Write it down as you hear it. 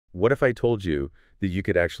What if I told you that you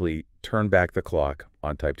could actually turn back the clock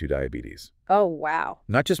on type 2 diabetes? Oh, wow.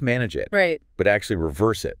 Not just manage it, Right. but actually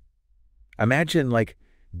reverse it. Imagine like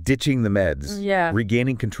ditching the meds, Yeah.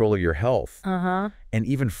 regaining control of your health, Uh-huh. and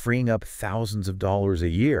even freeing up thousands of dollars a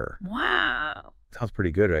year. Wow. Sounds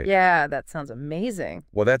pretty good, right? Yeah, that sounds amazing.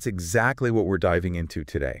 Well, that's exactly what we're diving into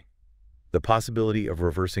today. The possibility of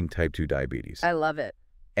reversing type 2 diabetes. I love it.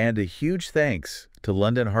 And a huge thanks to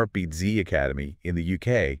London Heartbeat Z Academy in the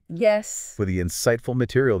UK Yes. for the insightful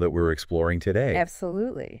material that we're exploring today.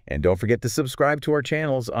 Absolutely. And don't forget to subscribe to our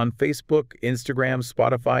channels on Facebook, Instagram,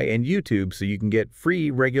 Spotify, and YouTube so you can get free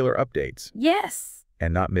regular updates Yes.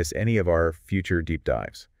 and not miss any of our future deep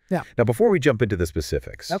dives. Yeah. Now, before we jump into the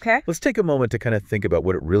specifics, Okay. let's take a moment to kind of think about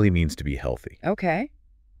what it really means to be healthy. Okay.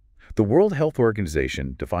 The World Health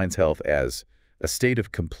Organization defines health as a state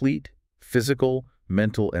of complete physical,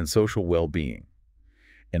 mental, and social well-being,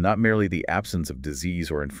 and not merely the absence of disease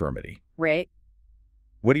or infirmity. Right.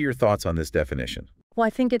 What are your thoughts on this definition? Well, I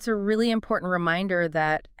think it's a really important reminder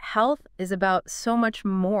that health is about so much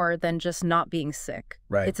more than just not being sick.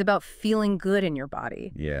 Right. It's about feeling good in your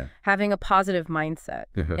body, Yeah, having a positive mindset,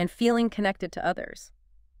 and feeling connected to others.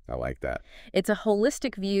 I like that. It's a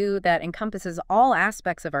holistic view that encompasses all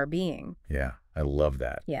aspects of our being. Yeah, I love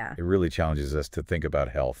that. Yeah. It really challenges us to think about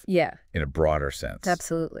health Yeah, in a broader sense.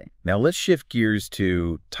 absolutely. Now let's shift gears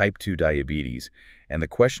to type 2 diabetes and the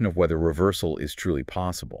question of whether reversal is truly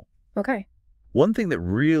possible. Okay. One thing that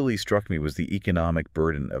really struck me was the economic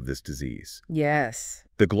burden of this disease. Yes.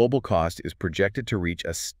 The global cost is projected to reach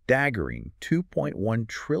a staggering $2.1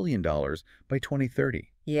 trillion by 2030.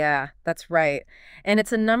 Yeah, that's right. And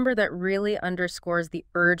it's a number that really underscores the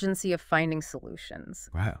urgency of finding solutions.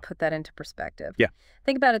 Wow. Put that into perspective. Yeah.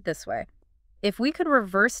 Think about it this way. If we could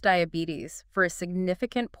reverse diabetes for a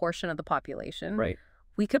significant portion of the population, Right.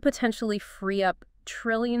 we could potentially free up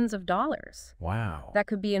trillions of dollars. Wow. That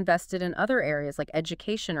could be invested in other areas like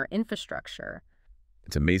education or infrastructure.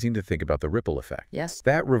 It's amazing to think about the ripple effect. Yes.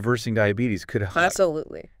 That reversing diabetes could help.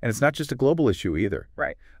 Absolutely. And it's not just a global issue either.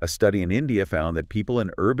 Right. A study in India found that people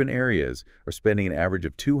in urban areas are spending an average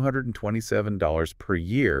of $227 per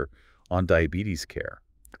year on diabetes care,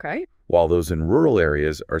 Okay. while those in rural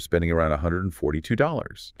areas are spending around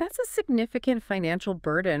 $142. That's a significant financial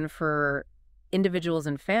burden for individuals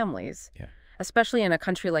and families. Yeah. Especially in a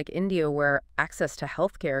country like India where access to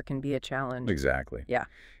healthcare can be a challenge. Exactly. Yeah.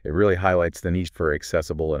 It really highlights the need for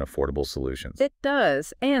accessible and affordable solutions. It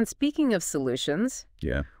does. And speaking of solutions,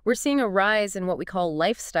 Yeah. we're seeing a rise in what we call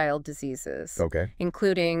lifestyle diseases, Okay.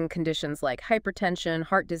 including conditions like hypertension,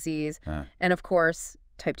 heart disease, Ah. and of course,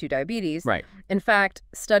 type 2 diabetes. Right. In fact,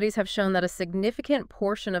 studies have shown that a significant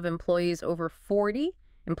portion of employees over 40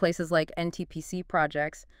 in places like NTPC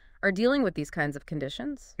projects are dealing with these kinds of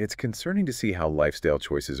conditions. It's concerning to see how lifestyle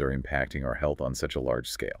choices are impacting our health on such a large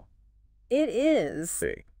scale. It is.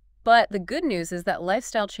 See. But the good news is that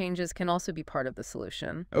lifestyle changes can also be part of the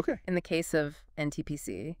solution. Okay. In the case of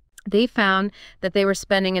NTPC, they found that they were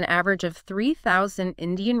spending an average of 3,000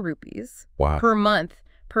 Indian rupees Wow. per month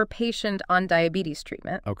per patient on diabetes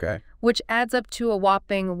treatment, Okay. which adds up to a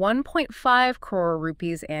whopping 1.5 crore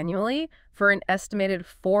rupees annually for an estimated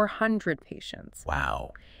 400 patients.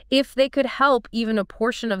 Wow. If they could help even a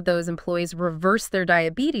portion of those employees reverse their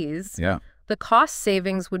diabetes, Yeah. the cost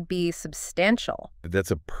savings would be substantial.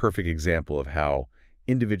 That's a perfect example of how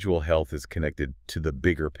individual health is connected to the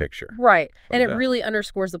bigger picture. Right. And it that. really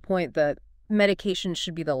underscores the point that medication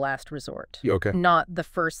should be the last resort, Okay. not the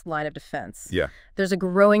first line of defense. Yeah. There's a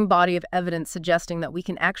growing body of evidence suggesting that we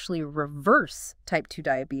can actually reverse type 2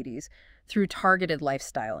 diabetes through targeted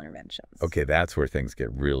lifestyle interventions. Okay, that's where things get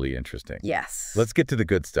really interesting. Yes. Let's get to the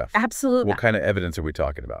good stuff. Absolutely. What kind of evidence are we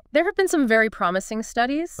talking about? There have been some very promising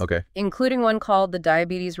studies, Okay. including one called the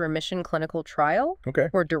Diabetes Remission Clinical Trial, Okay.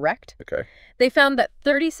 or DIRECT. Okay. They found that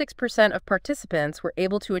 36% of participants were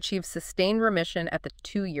able to achieve sustained remission at the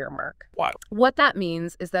 2-year mark. Wow. What that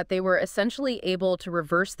means is that they were essentially able to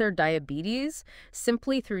reverse their diabetes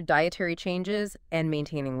simply through dietary changes and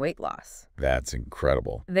maintaining weight loss. That's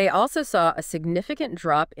incredible. They also saw a significant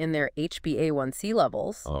drop in their HbA1c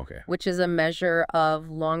levels, Oh, okay. which is a measure of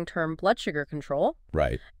long-term blood sugar control,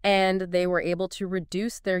 Right. and they were able to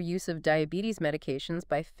reduce their use of diabetes medications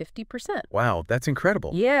by 50%. Wow, that's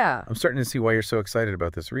incredible. Yeah, I'm starting to see why you're so excited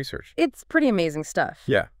about this research. it's pretty amazing stuff.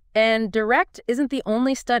 Yeah. And DIRECT isn't the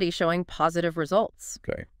only study showing positive results.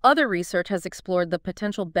 Okay. Other research has explored the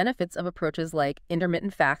potential benefits of approaches like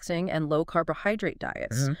intermittent fasting and low-carbohydrate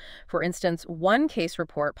diets. Mm-hmm. For instance, one case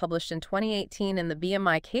report published in 2018 in the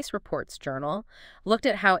BMI Case Reports Journal looked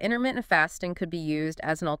at how intermittent fasting could be used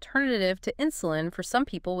as an alternative to insulin for some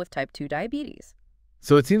people with type 2 diabetes.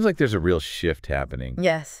 So it seems like there's a real shift happening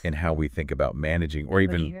Yes. in how we think about managing or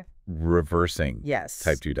even reversing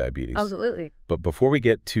type 2 diabetes. Absolutely. But before we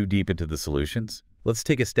get too deep into the solutions, let's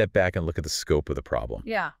take a step back and look at the scope of the problem.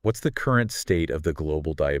 Yeah. What's the current state of the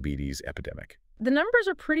global diabetes epidemic? The numbers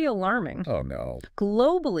are pretty alarming. Oh, no.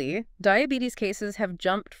 Globally, diabetes cases have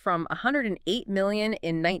jumped from 108 million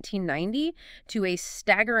in 1990 to a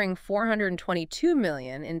staggering 422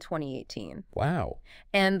 million in 2018. Wow.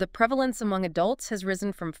 And the prevalence among adults has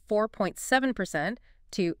risen from 4.7%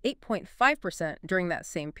 to 8.5% during that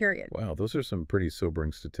same period. Wow, those are some pretty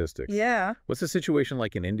sobering statistics. Yeah. What's the situation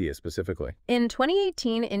like in India specifically? In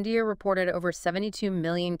 2018, India reported over 72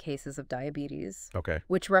 million cases of diabetes, Okay.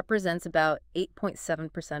 which represents about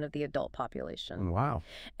 8.7% of the adult population. Wow.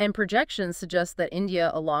 And projections suggest that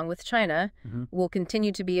India, along with China, will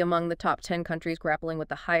continue to be among the top 10 countries grappling with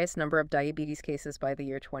the highest number of diabetes cases by the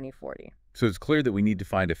year 2040. So it's clear that we need to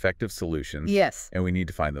find effective solutions. Yes. And we need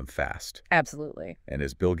to find them fast. Absolutely. And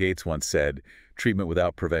as Bill Gates once said, treatment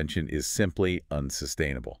without prevention is simply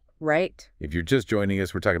unsustainable. Right. If you're just joining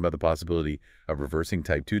us, we're talking about the possibility of reversing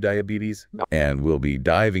type 2 diabetes, and we'll be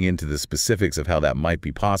diving into the specifics of how that might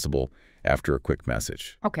be possible after a quick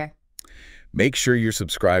message. Okay. Make sure you're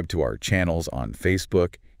subscribed to our channels on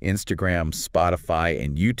Facebook, Instagram, Spotify,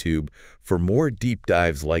 and YouTube for more deep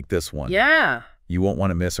dives like this one. Yeah. You won't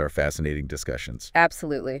want to miss our fascinating discussions.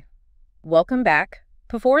 Absolutely. Welcome back.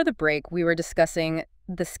 Before the break, we were discussing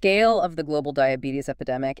the scale of the global diabetes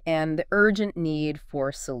epidemic and the urgent need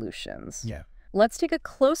for solutions. Yeah. Let's take a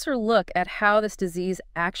closer look at how this disease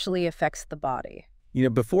actually affects the body. You know,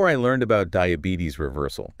 before I learned about diabetes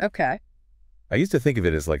reversal, Okay. I used to think of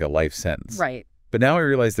it as like a life sentence. Right. But now I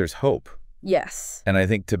realize there's hope. Yes. And I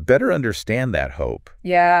think to better understand that hope,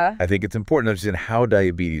 Yeah. I think it's important to understand how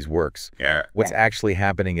diabetes works. Yeah. What's actually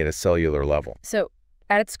happening at a cellular level. So,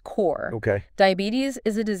 at its core, Okay. diabetes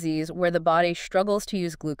is a disease where the body struggles to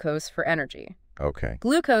use glucose for energy. Okay.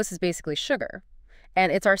 Glucose is basically sugar,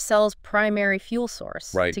 and it's our cell's primary fuel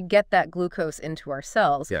source. Right. To get that glucose into our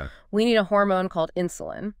cells, Yeah. we need a hormone called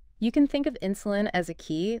insulin. You can think of insulin as a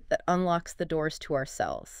key that unlocks the doors to our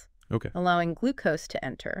cells, Okay. allowing glucose to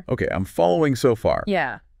enter. Okay, I'm following so far.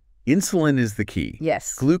 Yeah. Insulin is the key.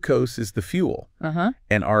 Yes. Glucose is the fuel. Uh-huh.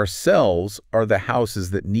 And our cells are the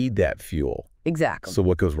houses that need that fuel. Exactly. So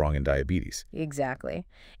what goes wrong in diabetes? Exactly.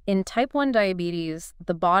 In type 1 diabetes,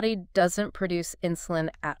 the body doesn't produce insulin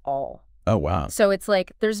at all. Oh, wow. So it's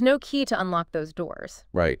like there's no key to unlock those doors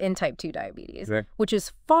Right. in type 2 diabetes, Okay. which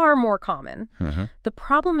is far more common. The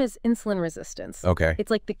problem is insulin resistance. Okay.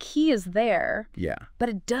 It's like the key is there, Yeah. but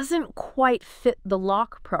it doesn't quite fit the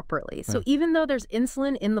lock properly. So even though there's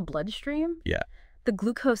insulin in the bloodstream, Yeah. the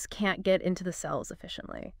glucose can't get into the cells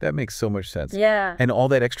efficiently. That makes so much sense. Yeah. And all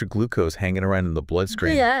that extra glucose hanging around in the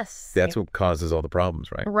bloodstream. Yes. That's what causes all the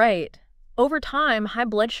problems, right? Right. Over time, high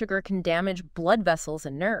blood sugar can damage blood vessels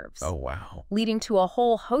and nerves. Oh, wow. Leading to a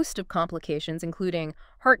whole host of complications, including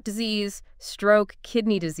heart disease, stroke,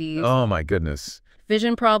 kidney disease, Oh, my goodness.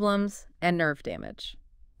 vision problems, and nerve damage.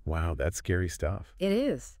 Wow, that's scary stuff. It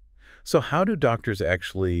is. So how do doctors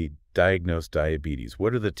actually diagnose diabetes?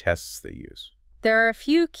 What are the tests they use? There are a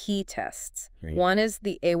few key tests. Right. One is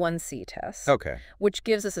the A1C test, Okay. which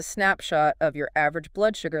gives us a snapshot of your average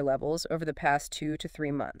blood sugar levels over the past 2 to 3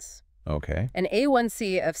 months. Okay. An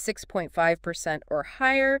A1C of 6.5% or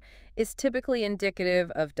higher is typically indicative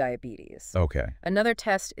of diabetes. Okay. Another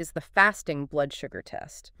test is the fasting blood sugar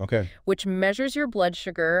test, Okay. which measures your blood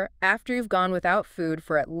sugar after you've gone without food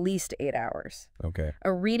for at least 8 hours. Okay.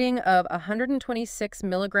 A reading of 126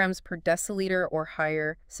 milligrams per deciliter or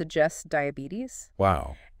higher suggests diabetes.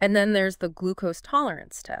 Wow. And then there's the glucose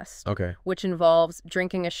tolerance test, Okay. which involves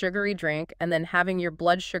drinking a sugary drink and then having your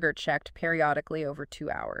blood sugar checked periodically over 2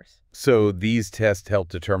 hours. So these tests help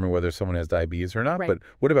determine whether someone has diabetes or not, Right. but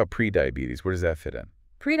what about pre-diabetes? Where does that fit in?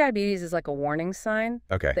 Prediabetes is like a warning sign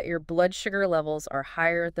Okay. that your blood sugar levels are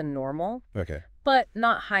higher than normal, Okay. but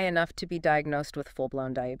not high enough to be diagnosed with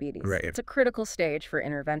full-blown diabetes. Right. It's a critical stage for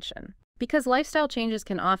intervention because lifestyle changes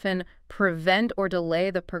can often prevent or delay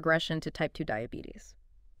the progression to type 2 diabetes.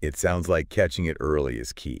 It sounds like catching it early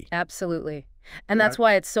is key. Absolutely. And that's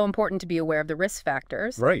why it's so important to be aware of the risk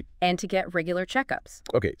factors Right. and to get regular checkups.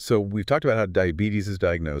 Okay, so we've talked about how diabetes is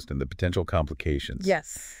diagnosed and the potential complications.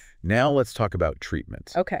 Yes. Now let's talk about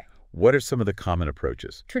treatment. Okay. What are some of the common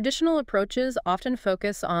approaches? Traditional approaches often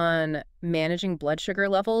focus on managing blood sugar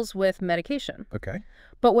levels with medication. Okay.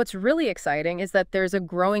 But what's really exciting is that there's a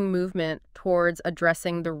growing movement towards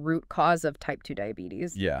addressing the root cause of type 2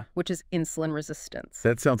 diabetes, Yeah. which is insulin resistance.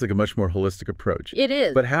 That sounds like a much more holistic approach. It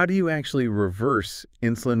is. But how do you actually reverse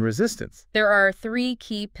insulin resistance? There are 3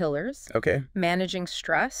 key pillars: Okay. managing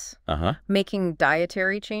stress, Uh-huh. making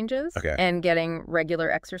dietary changes, Okay. and getting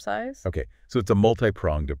regular exercise. Okay. So it's a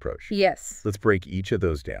multi-pronged approach. Yes. Let's break each of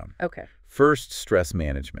those down. Okay. First, stress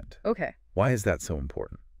management. Okay. Why is that so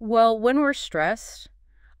important? Well, when we're stressed,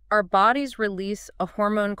 our bodies release a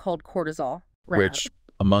hormone called cortisol. Which,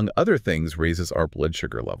 among other things, raises our blood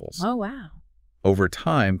sugar levels. Oh, wow. Over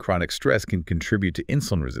time, chronic stress can contribute to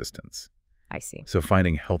insulin resistance. I see. So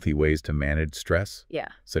finding healthy ways to manage stress, Yeah.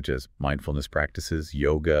 such as mindfulness practices,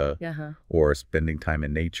 yoga, or spending time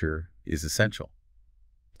in nature, is essential.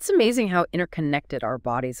 It's amazing how interconnected our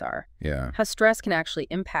bodies are. Yeah, How stress can actually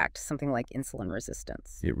impact something like insulin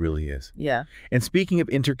resistance. it really is. Yeah. And speaking of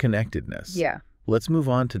interconnectedness, Yeah. let's move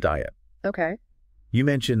on to diet. Okay. You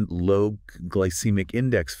mentioned low glycemic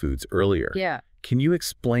index foods earlier. Yeah. Can you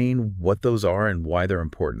explain what those are and why they're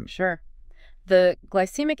important? Sure. The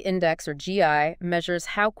glycemic index, or GI, measures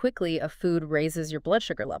how quickly a food raises your blood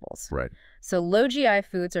sugar levels. Right. So low GI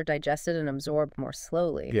foods are digested and absorbed more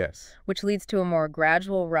slowly, Yes. which leads to a more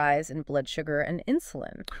gradual rise in blood sugar and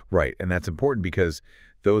insulin. Right. And that's important because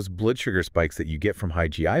those blood sugar spikes that you get from high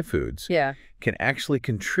GI foods Yeah. can actually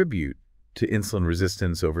contribute to insulin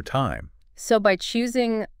resistance over time. So by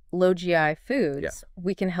choosing low GI foods,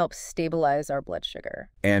 we can help stabilize our blood sugar.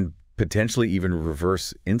 And potentially even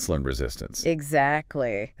reverse insulin resistance.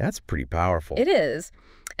 Exactly. That's pretty powerful. It is.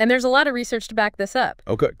 And there's a lot of research to back this up.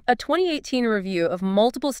 Oh, good. A 2018 review of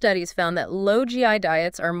multiple studies found that low GI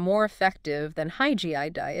diets are more effective than high GI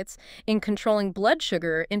diets in controlling blood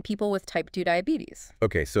sugar in people with type 2 diabetes.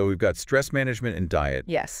 Okay, so we've got stress management and diet.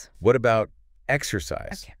 Yes. What about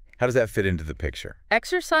exercise? Okay. How does that fit into the picture?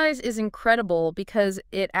 Exercise is incredible because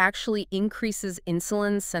it actually increases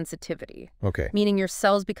insulin sensitivity, Okay. meaning your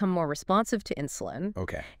cells become more responsive to insulin.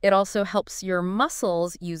 Okay. It also helps your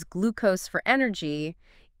muscles use glucose for energy,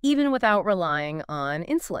 even without relying on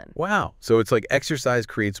insulin. Wow. So it's like exercise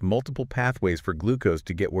creates multiple pathways for glucose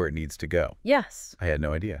to get where it needs to go. Yes. I had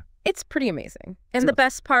no idea. It's pretty amazing. And the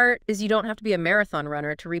best part is you don't have to be a marathon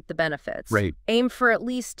runner to reap the benefits. Right. Aim for at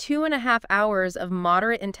least 2.5 hours of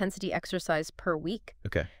moderate intensity exercise per week.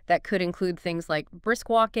 Okay. That could include things like brisk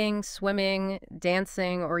walking, swimming,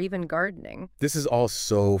 dancing, or even gardening. This is all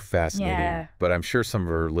so fascinating. Yeah. But I'm sure some of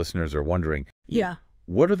our listeners are wondering, Yeah.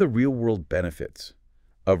 what are the real-world benefits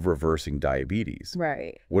of reversing diabetes?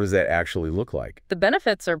 Right. What does that actually look like? The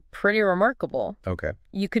benefits are pretty remarkable. Okay.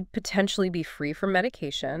 You could potentially be free from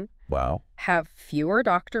medication, Wow. have fewer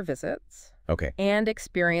doctor visits, Okay. and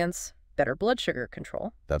experience better blood sugar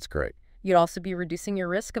control. That's great. You'd also be reducing your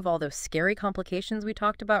risk of all those scary complications we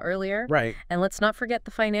talked about earlier. Right. And let's not forget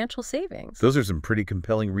the financial savings. Those are some pretty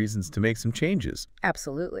compelling reasons to make some changes.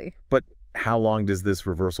 Absolutely. But how long does this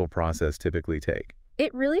reversal process typically take?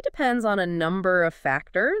 It really depends on a number of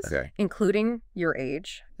factors, Okay. including your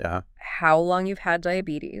age, Yeah. how long you've had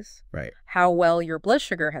diabetes, Right. how well your blood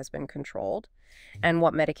sugar has been controlled, and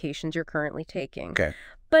what medications you're currently taking. Okay.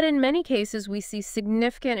 But in many cases, we see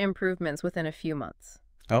significant improvements within a few months.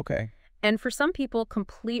 Okay. And for some people,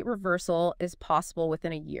 complete reversal is possible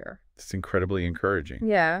within a year. It's incredibly encouraging.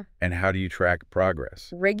 Yeah. And how do you track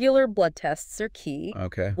progress? Regular blood tests are key.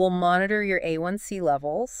 Okay. We'll monitor your A1C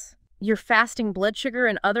levels, your fasting blood sugar,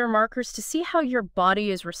 and other markers to see how your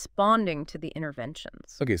body is responding to the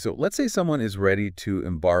interventions. Okay, so let's say someone is ready to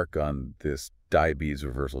embark on this diabetes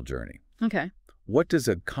reversal journey. Okay. What does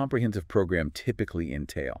a comprehensive program typically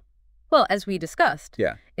entail? Well, as we discussed,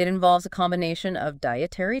 Yeah. it involves a combination of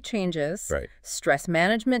dietary changes, Right. stress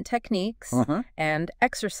management techniques, Uh-huh. and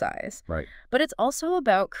exercise. Right. But it's also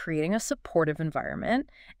about creating a supportive environment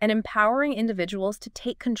and empowering individuals to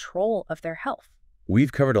take control of their health.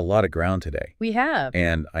 We've covered a lot of ground today, We have.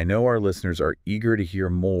 and I know our listeners are eager to hear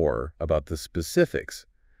more about the specifics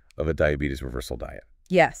of a diabetes reversal diet.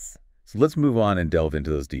 Yes. So let's move on and delve into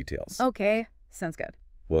those details. Okay. Sounds good.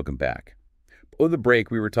 Welcome back. Before the break,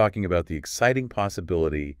 we were talking about the exciting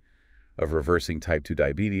possibility of reversing type 2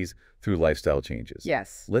 diabetes through lifestyle changes.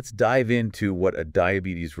 Yes. Let's dive into what a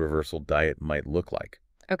diabetes reversal diet might look like.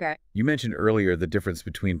 Okay. You mentioned earlier the difference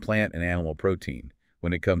between plant and animal protein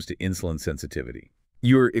when it comes to insulin sensitivity.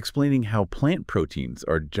 You were explaining how plant proteins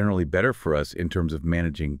are generally better for us in terms of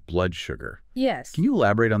managing blood sugar. Yes. Can you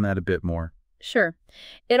elaborate on that a bit more? Sure.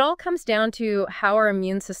 It all comes down to how our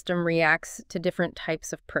immune system reacts to different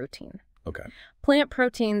types of protein. Okay. Plant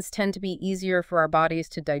proteins tend to be easier for our bodies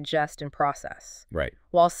to digest and process, Right.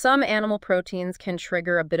 while some animal proteins can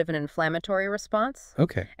trigger a bit of an inflammatory response,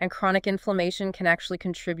 Okay. and chronic inflammation can actually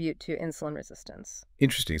contribute to insulin resistance.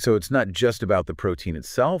 Interesting. So it's not just about the protein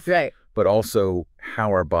itself, Right. but also how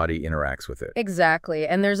our body interacts with it. Exactly,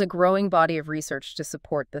 and there's a growing body of research to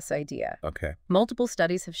support this idea. Okay. Multiple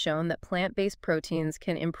studies have shown that plant-based proteins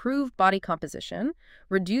can improve body composition,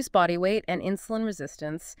 reduce body weight and insulin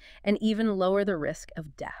resistance, and even lower the risk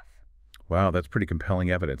of death. Wow, that's pretty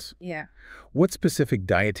compelling evidence. Yeah. What specific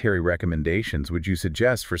dietary recommendations would you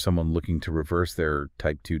suggest for someone looking to reverse their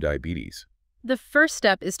type 2 diabetes? The first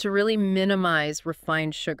step is to really minimize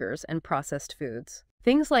refined sugars and processed foods.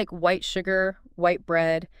 Things like white sugar, white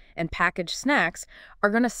bread, and packaged snacks are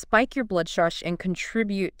going to spike your blood sugar and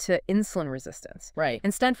contribute to insulin resistance. Right.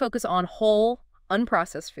 Instead, focus on whole,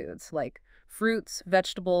 unprocessed foods like fruits,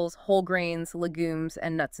 vegetables, whole grains, legumes,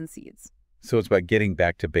 and nuts and seeds. So it's about getting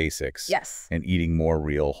back to basics. Yes. And eating more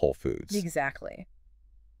real whole foods. Exactly.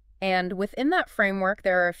 And within that framework,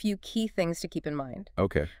 there are a few key things to keep in mind.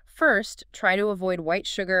 Okay. First, try to avoid white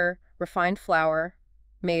sugar, refined flour,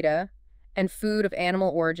 maida, and food of animal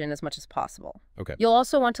origin as much as possible. Okay. You'll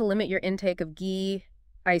also want to limit your intake of ghee,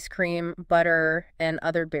 ice cream, butter, and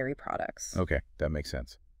other dairy products. Okay, that makes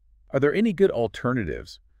sense. Are there any good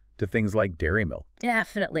alternatives to things like dairy milk?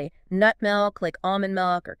 Definitely. Nut milk, like almond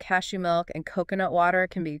milk or cashew milk, and coconut water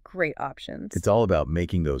can be great options. It's all about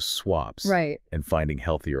making those swaps. Right. And finding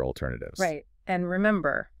healthier alternatives. Right. And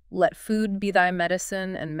remember, let food be thy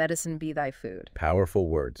medicine and medicine be thy food. Powerful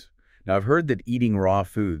words. Now, I've heard that eating raw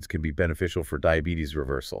foods can be beneficial for diabetes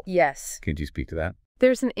reversal. Yes. Could you speak to that?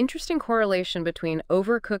 There's an interesting correlation between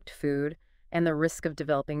overcooked food and the risk of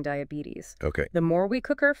developing diabetes. Okay. The more we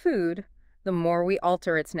cook our food, the more we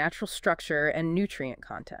alter its natural structure and nutrient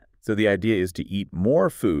content. So the idea is to eat more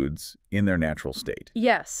foods in their natural state.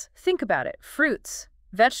 Yes. Think about it. Fruits,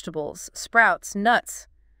 vegetables, sprouts, nuts.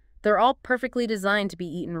 They're all perfectly designed to be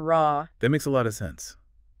eaten raw. That makes a lot of sense.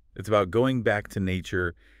 It's about going back to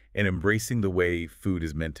nature and embracing the way food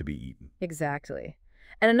is meant to be eaten. Exactly.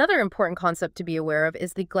 And another important concept to be aware of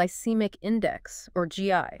is the glycemic index, or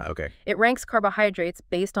GI. Okay. It ranks carbohydrates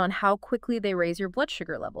based on how quickly they raise your blood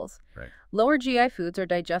sugar levels. Right. Lower GI foods are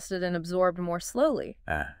digested and absorbed more slowly,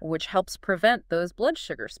 which helps prevent those blood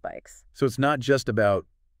sugar spikes. So it's not just about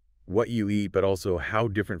what you eat, but also how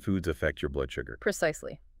different foods affect your blood sugar.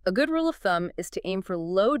 Precisely. A good rule of thumb is to aim for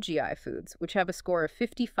low GI foods, which have a score of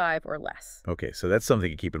 55 or less. Okay, so that's something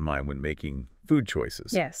to keep in mind when making food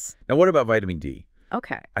choices. Yes. Now, what about vitamin D?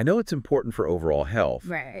 Okay. I know it's important for overall health,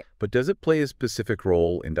 Right. but does it play a specific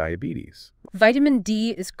role in diabetes? Vitamin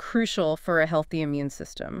D is crucial for a healthy immune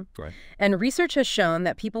system. Right. And research has shown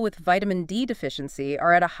that people with vitamin D deficiency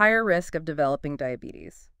are at a higher risk of developing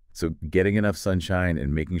diabetes. So getting enough sunshine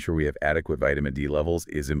and making sure we have adequate vitamin D levels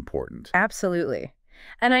is important. Absolutely.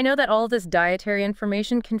 And I know that all this dietary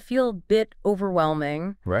information can feel a bit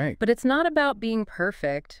overwhelming, Right. but it's not about being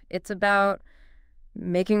perfect. It's about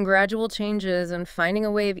making gradual changes and finding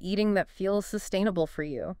a way of eating that feels sustainable for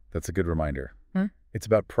you. That's a good reminder. Hmm? It's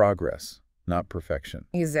about progress, not perfection.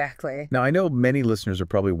 Exactly. Now, I know many listeners are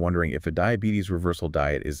probably wondering if a diabetes reversal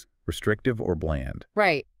diet is restrictive or bland.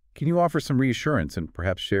 Right. Can you offer some reassurance and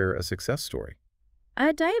perhaps share a success story?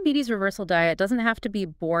 A diabetes reversal diet doesn't have to be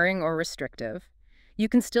boring or restrictive. You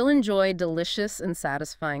can still enjoy delicious and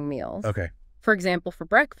satisfying meals. Okay. For example, for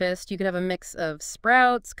breakfast, you could have a mix of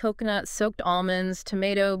sprouts, coconut, soaked almonds,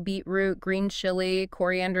 tomato, beetroot, green chili,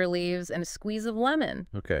 coriander leaves, and a squeeze of lemon.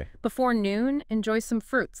 Okay. Before noon, enjoy some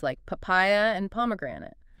fruits like papaya and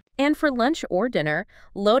pomegranate. And for lunch or dinner,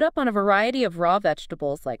 load up on a variety of raw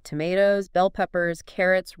vegetables like tomatoes, bell peppers,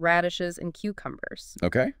 carrots, radishes, and cucumbers.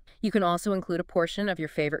 Okay. You can also include a portion of your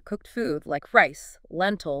favorite cooked food like rice,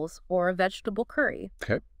 lentils, or a vegetable curry.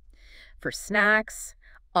 Okay. For snacks,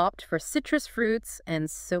 opt for citrus fruits and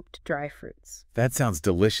soaked dry fruits. That sounds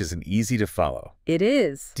delicious and easy to follow. It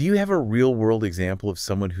is. Do you have a real-world example of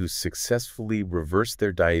someone who successfully reversed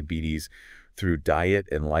their diabetes through diet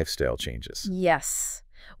and lifestyle changes? Yes.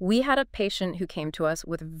 We had a patient who came to us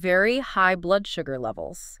with very high blood sugar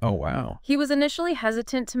levels. Oh, wow. He was initially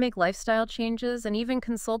hesitant to make lifestyle changes and even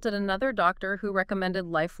consulted another doctor who recommended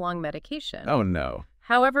lifelong medication. Oh, no.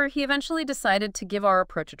 However, he eventually decided to give our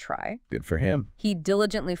approach a try. Good for him. He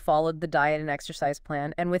diligently followed the diet and exercise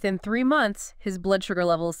plan, and within 3 months, his blood sugar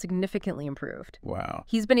levels significantly improved. Wow.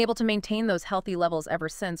 He's been able to maintain those healthy levels ever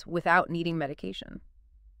since without needing medication.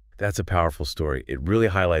 That's a powerful story. It really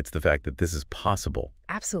highlights the fact that this is possible.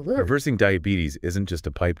 Absolutely. Reversing diabetes isn't just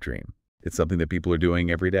a pipe dream. It's something that people are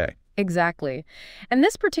doing every day. Exactly. And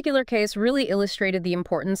this particular case really illustrated the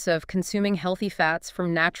importance of consuming healthy fats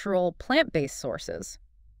from natural plant-based sources.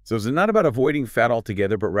 So is it not about avoiding fat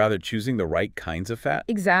altogether, but rather choosing the right kinds of fat?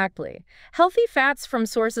 Exactly. Healthy fats from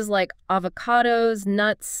sources like avocados,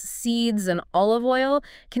 nuts, seeds, and olive oil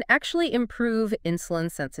can actually improve insulin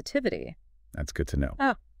sensitivity. That's good to know.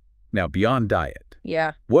 Oh. Now, beyond diet,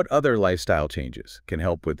 Yeah. what other lifestyle changes can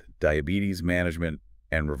help with diabetes management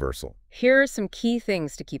and reversal? Here are some key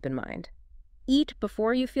things to keep in mind. Eat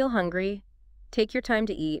before you feel hungry, take your time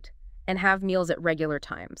to eat, and have meals at regular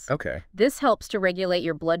times. Okay. This helps to regulate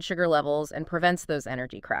your blood sugar levels and prevents those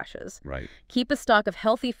energy crashes. Right. Keep a stock of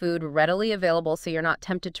healthy food readily available so you're not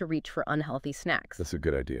tempted to reach for unhealthy snacks. That's a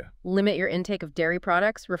good idea. Limit your intake of dairy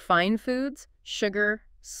products, refined foods, sugar,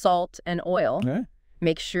 salt, and oil. Okay.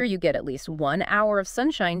 Make sure you get at least 1 hour of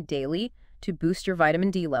sunshine daily to boost your vitamin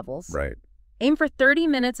D levels. Right. Aim for 30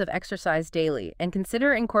 minutes of exercise daily and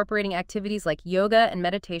consider incorporating activities like yoga and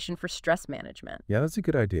meditation for stress management. Yeah, that's a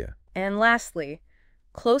good idea. And lastly,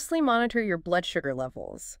 closely monitor your blood sugar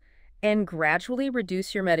levels and gradually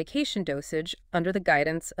reduce your medication dosage under the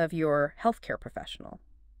guidance of your healthcare professional.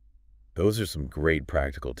 Those are some great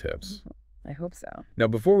practical tips. I hope so. Now,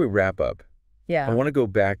 before we wrap up, Yeah. I want to go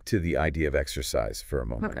back to the idea of exercise for a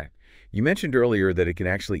moment. Okay. You mentioned earlier that it can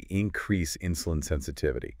actually increase insulin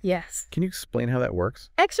sensitivity. Yes. Can you explain how that works?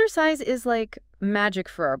 Exercise is like magic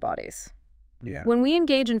for our bodies. Yeah. When we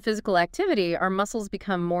engage in physical activity, our muscles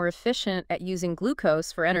become more efficient at using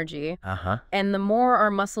glucose for energy. Uh-huh. And the more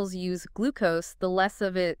our muscles use glucose, the less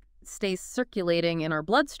of it stays circulating in our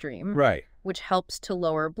bloodstream, Right. which helps to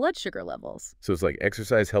lower blood sugar levels. So it's like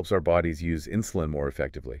exercise helps our bodies use insulin more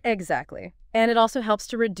effectively. Exactly. And it also helps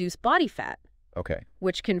to reduce body fat, Okay.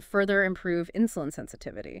 which can further improve insulin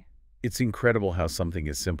sensitivity. It's incredible how something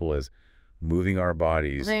as simple as moving our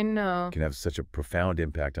bodies I know. can have such a profound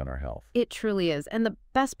impact on our health. It truly is. And the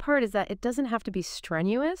best part is that it doesn't have to be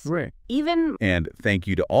strenuous. Right. Even... And thank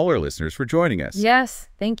you to all our listeners for joining us. Yes,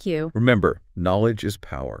 thank you. Remember, knowledge is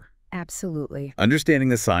power. Absolutely. Understanding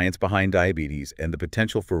the science behind diabetes and the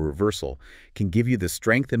potential for reversal can give you the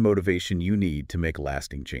strength and motivation you need to make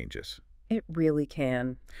lasting changes. It really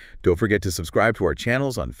can. Don't forget to subscribe to our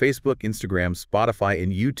channels on Facebook, Instagram, Spotify,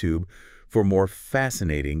 and YouTube for more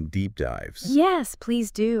fascinating deep dives. Yes, please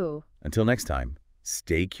do. Until next time,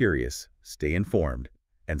 stay curious, stay informed,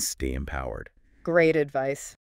 and stay empowered. Great advice.